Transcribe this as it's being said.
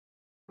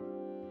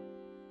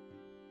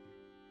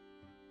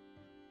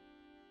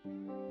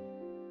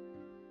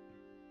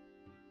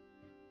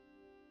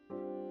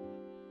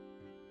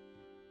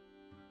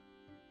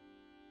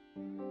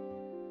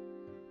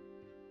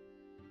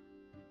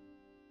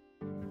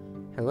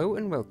Hello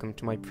and welcome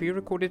to my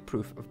pre-recorded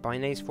proof of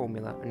Binet's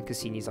formula and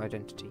Cassini's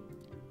identity.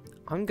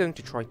 I'm going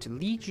to try to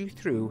lead you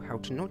through how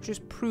to not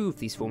just prove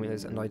these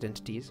formulas and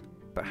identities,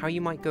 but how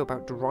you might go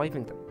about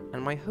deriving them,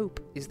 and my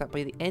hope is that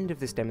by the end of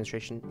this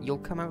demonstration you'll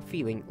come out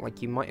feeling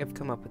like you might have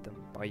come up with them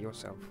by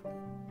yourself.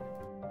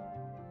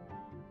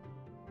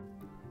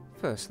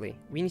 Firstly,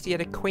 we need to get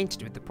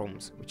acquainted with the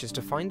problems, which is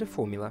to find a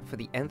formula for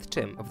the nth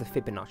term of the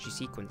Fibonacci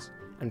sequence,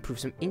 and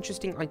prove some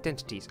interesting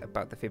identities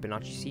about the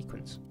Fibonacci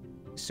sequence.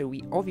 So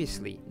we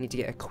obviously need to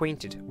get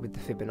acquainted with the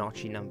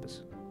Fibonacci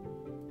numbers.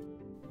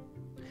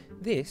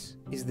 This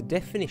is the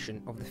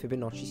definition of the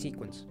Fibonacci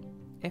sequence.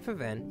 F of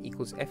n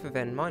equals f of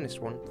n minus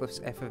 1 plus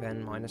f of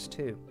n minus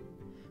 2.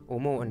 Or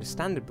more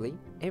understandably,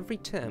 every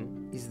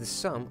term is the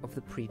sum of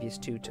the previous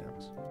two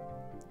terms.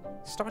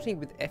 Starting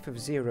with f of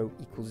 0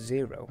 equals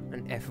 0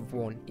 and f of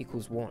 1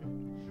 equals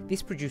 1,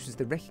 this produces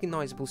the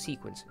recognizable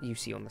sequence you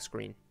see on the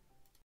screen.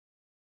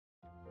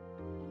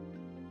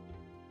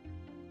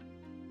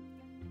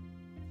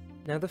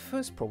 Now the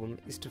first problem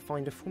is to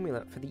find a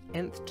formula for the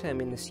nth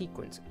term in the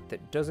sequence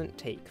that doesn't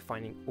take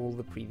finding all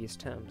the previous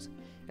terms,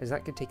 as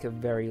that could take a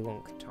very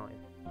long time.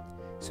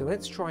 So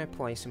let's try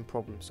apply some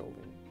problem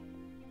solving.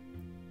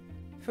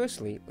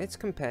 Firstly, let's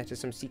compare to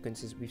some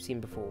sequences we've seen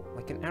before,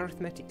 like an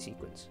arithmetic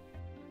sequence.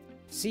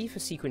 To see if a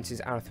sequence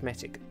is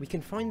arithmetic, we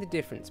can find the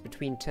difference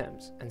between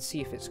terms and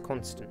see if it's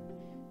constant,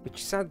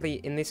 which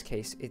sadly in this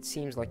case it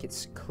seems like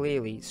it's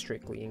clearly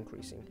strictly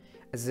increasing,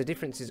 as the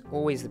difference is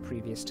always the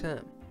previous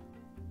term.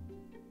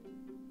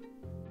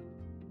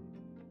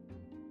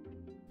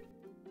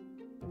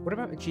 What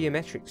about a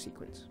geometric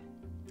sequence?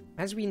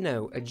 As we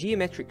know, a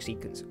geometric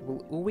sequence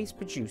will always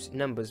produce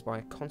numbers by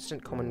a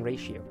constant common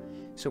ratio,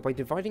 so by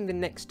dividing the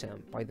next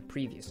term by the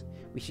previous,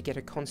 we should get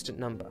a constant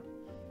number.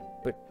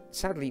 But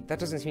sadly, that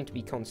doesn't seem to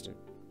be constant.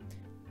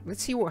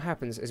 Let's see what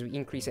happens as we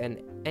increase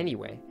n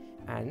anyway,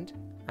 and,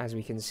 as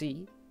we can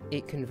see,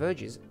 it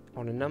converges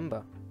on a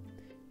number.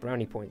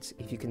 Brownie points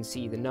if you can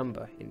see the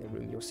number in the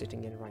room you're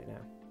sitting in right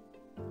now.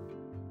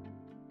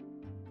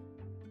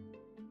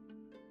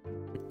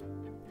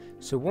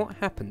 So what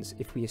happens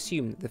if we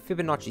assume that the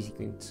Fibonacci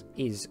sequence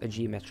is a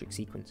geometric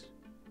sequence?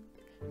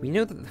 We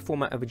know that the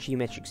format of a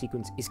geometric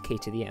sequence is k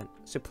to the n,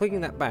 so plugging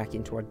that back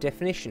into our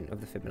definition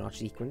of the Fibonacci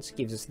sequence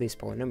gives us this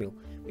polynomial,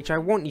 which I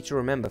want you to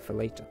remember for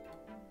later.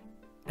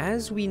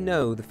 As we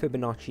know the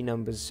Fibonacci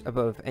numbers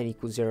above n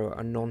equals 0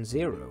 are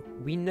non-zero,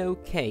 we know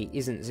k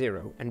isn't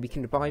 0, and we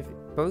can divide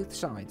both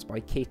sides by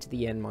k to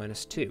the n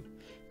minus 2,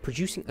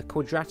 producing a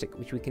quadratic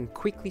which we can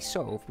quickly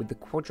solve with the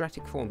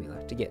quadratic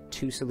formula to get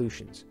two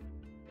solutions.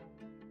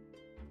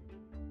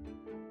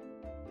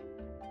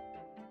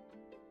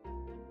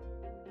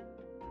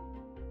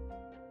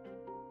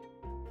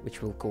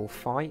 Which we'll call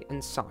phi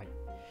and psi,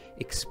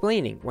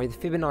 explaining why the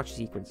Fibonacci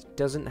sequence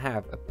doesn't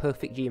have a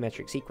perfect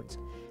geometric sequence,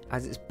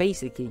 as it's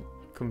basically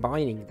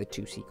combining the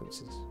two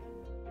sequences.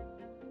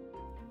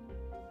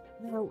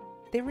 Now,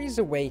 there is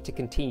a way to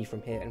continue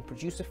from here and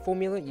produce a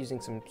formula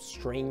using some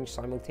strange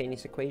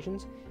simultaneous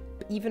equations,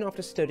 but even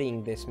after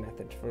studying this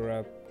method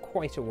for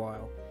quite a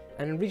while,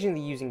 and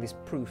originally using this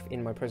proof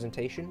in my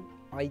presentation,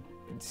 I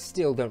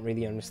still don't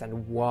really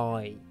understand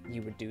why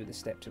you would do the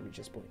step to reach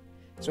this point.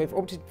 So I've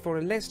opted for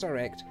a less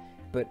direct,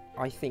 but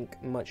I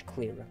think much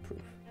clearer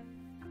proof.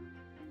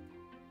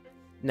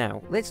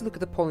 Now, let's look at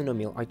the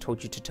polynomial I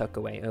told you to tuck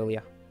away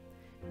earlier.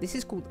 This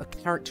is called a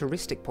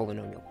characteristic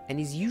polynomial, and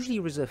is usually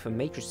reserved for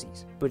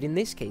matrices, but in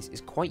this case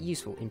is quite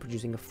useful in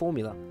producing a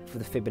formula for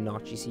the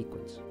Fibonacci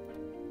sequence.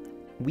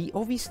 We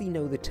obviously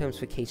know the terms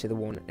for k to the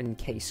 1 and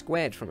k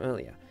squared from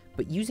earlier,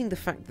 but using the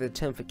fact that the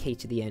term for k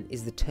to the n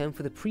is the term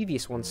for the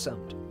previous one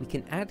summed, we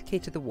can add k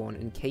to the 1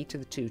 and k to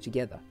the 2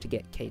 together to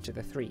get k to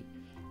the 3.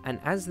 And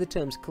as the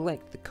terms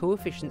collect, the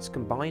coefficients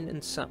combine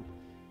and sum.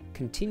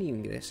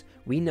 Continuing this,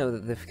 we know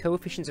that the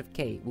coefficients of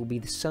k will be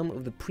the sum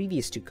of the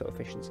previous two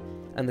coefficients,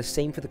 and the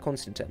same for the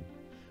constant term,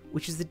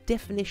 which is the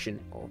definition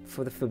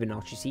for the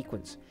Fibonacci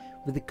sequence,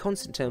 with the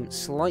constant term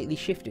slightly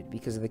shifted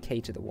because of the k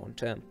to the 1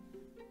 term.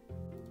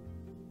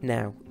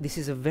 Now, this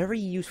is a very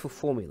useful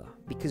formula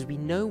because we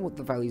know what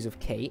the values of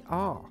k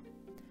are.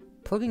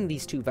 Plugging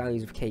these two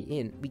values of k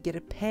in, we get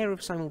a pair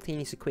of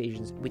simultaneous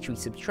equations which we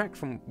subtract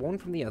from one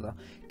from the other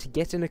to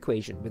get an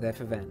equation with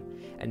f of n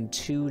and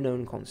two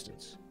known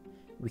constants.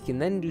 We can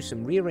then do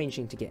some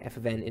rearranging to get f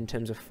of n in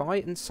terms of phi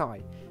and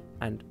psi,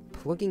 and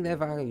plugging their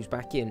values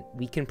back in,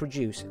 we can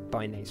produce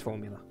Binet's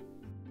formula.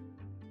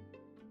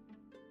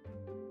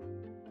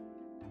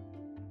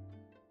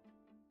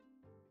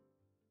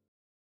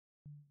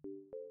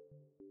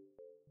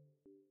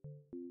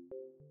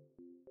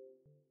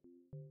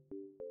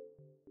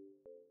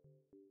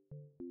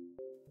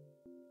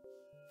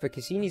 For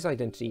Cassini's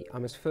identity, I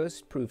must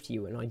first prove to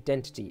you an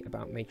identity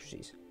about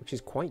matrices, which is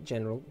quite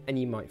general and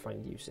you might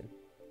find use in.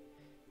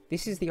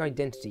 This is the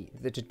identity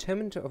that the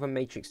determinant of a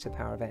matrix to the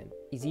power of n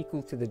is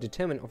equal to the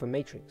determinant of a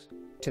matrix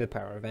to the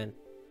power of n.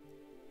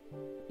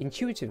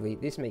 Intuitively,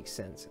 this makes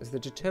sense, as the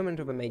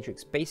determinant of a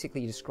matrix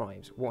basically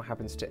describes what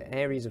happens to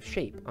areas of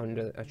shape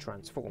under a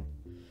transform,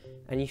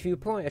 and if you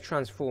apply a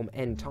transform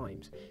n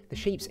times, the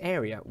shape's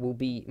area will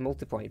be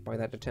multiplied by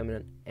that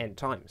determinant n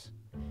times.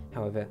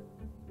 However,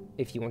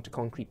 if you want a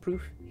concrete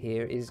proof,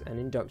 here is an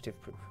inductive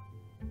proof.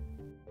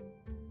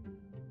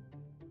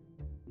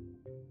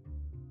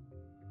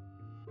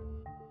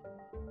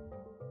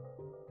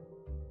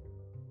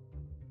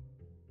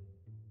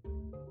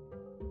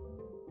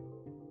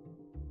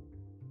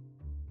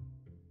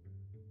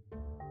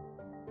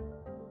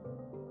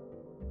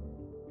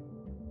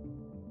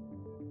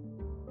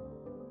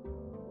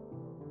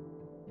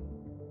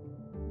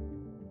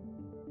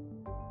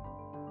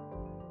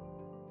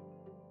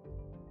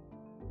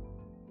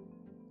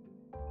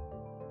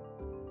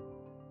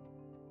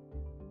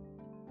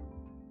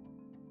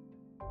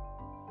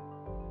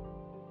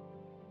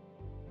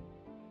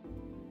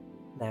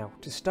 Now,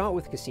 to start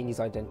with Cassini's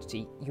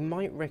identity, you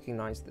might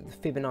recognise that the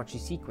Fibonacci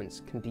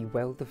sequence can be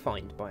well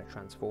defined by a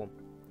transform.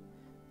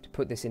 To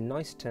put this in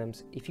nice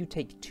terms, if you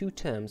take two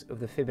terms of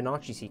the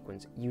Fibonacci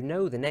sequence, you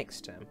know the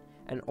next term,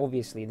 and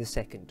obviously the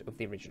second of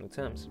the original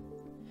terms.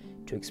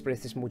 To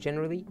express this more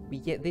generally, we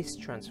get this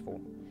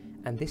transform,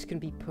 and this can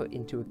be put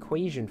into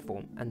equation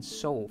form and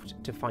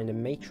solved to find a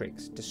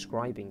matrix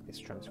describing this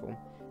transform,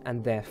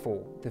 and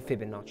therefore the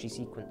Fibonacci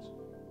sequence.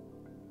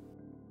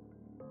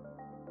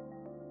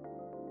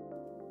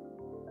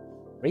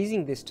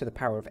 Raising this to the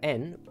power of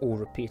n, or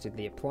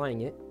repeatedly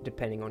applying it,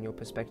 depending on your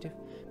perspective,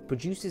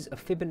 produces a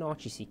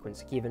Fibonacci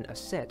sequence given a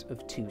set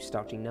of two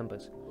starting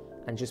numbers,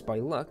 and just by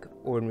luck,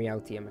 or in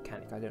reality a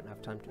mechanic I don't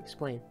have time to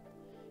explain,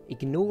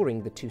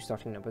 ignoring the two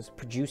starting numbers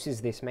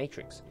produces this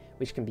matrix,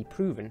 which can be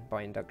proven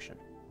by induction.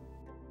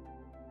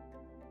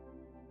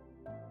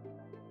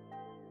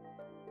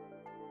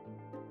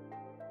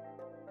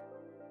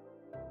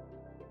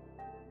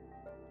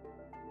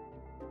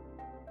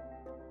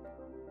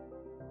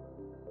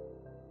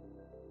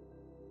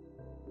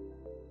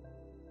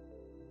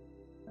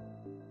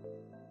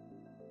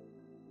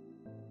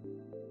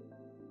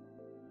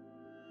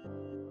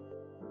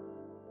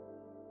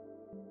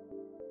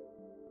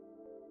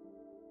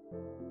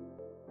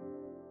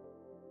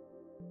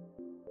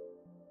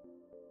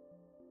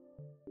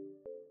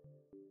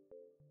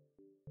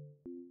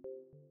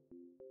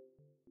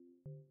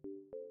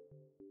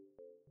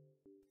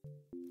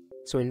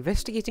 So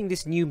investigating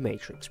this new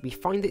matrix, we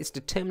find that its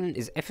determinant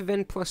is f of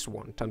n plus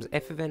 1 times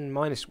f of n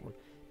minus 1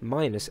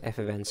 minus f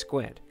of n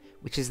squared,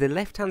 which is the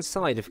left-hand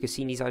side of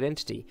Cassini's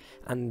identity,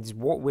 and is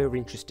what we're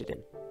interested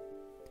in.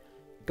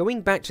 Going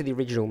back to the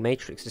original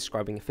matrix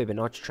describing a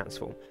Fibonacci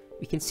transform,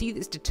 we can see that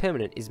its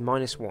determinant is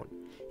minus 1,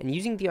 and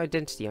using the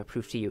identity I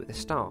proved to you at the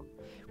start,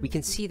 we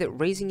can see that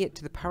raising it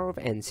to the power of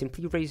n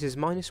simply raises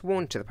minus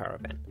 1 to the power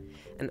of n,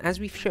 and as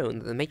we've shown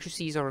that the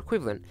matrices are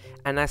equivalent,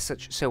 and as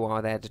such so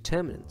are their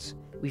determinants,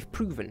 we've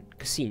proven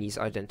Cassini's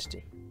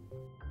identity.